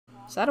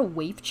Is that a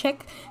wave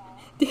check?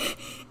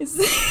 Is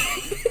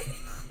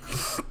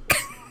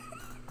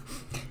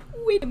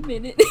Wait a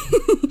minute.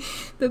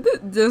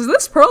 Does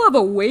this pearl have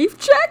a wave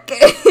check?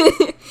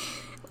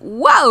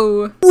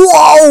 Whoa!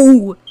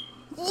 Whoa!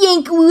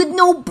 Ngl with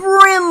no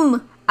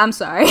brim! I'm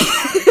sorry.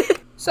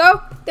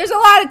 So, there's a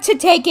lot to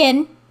take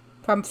in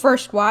from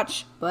first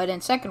watch, but in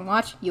second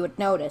watch, you would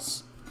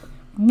notice.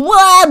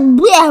 What?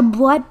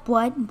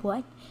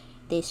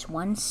 This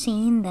one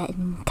scene that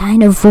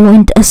kind of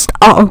ruined us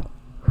all.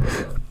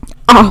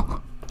 Oh!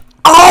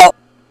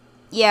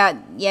 Yeah,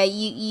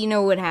 you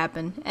know what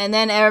happened. And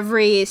then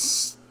every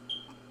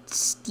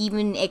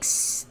Steven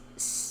X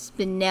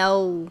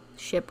Spinell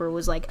shipper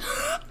was like,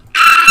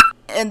 ah!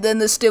 And then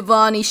the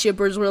Stevani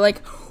shippers were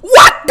like,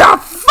 what the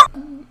fuck?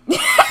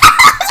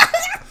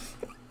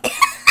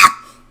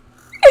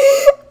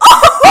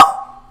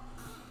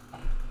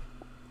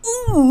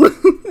 Ooh.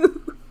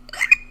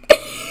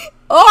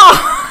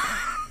 Oh.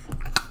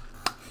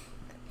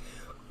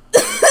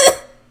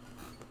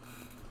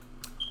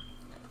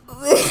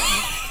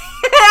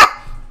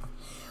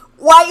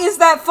 Why is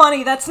that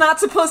funny? That's not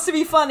supposed to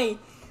be funny.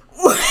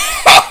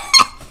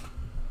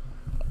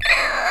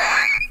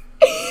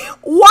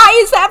 Why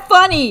is that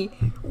funny?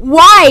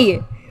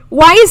 Why?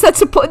 Why is that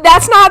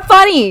that's not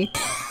funny.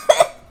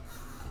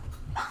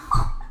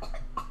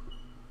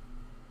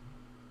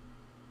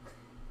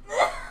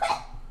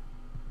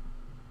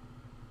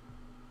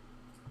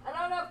 I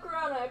don't have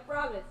corona, I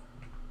promise.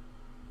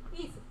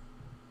 Jesus.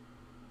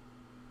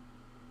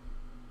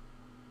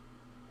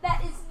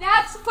 That is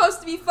not supposed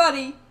to be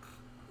funny.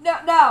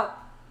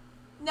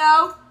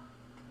 No.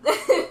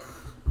 This is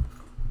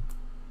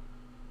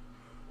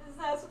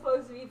not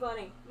supposed to be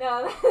funny.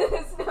 No,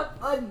 it's not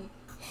funny.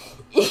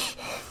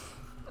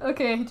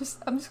 Okay, I'm just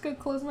gonna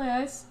close my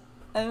eyes.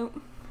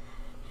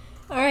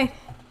 Alright.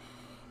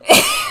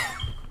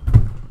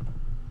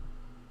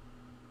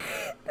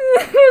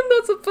 I'm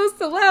not supposed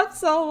to laugh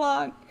so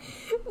long.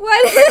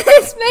 Why did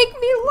this make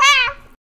me laugh?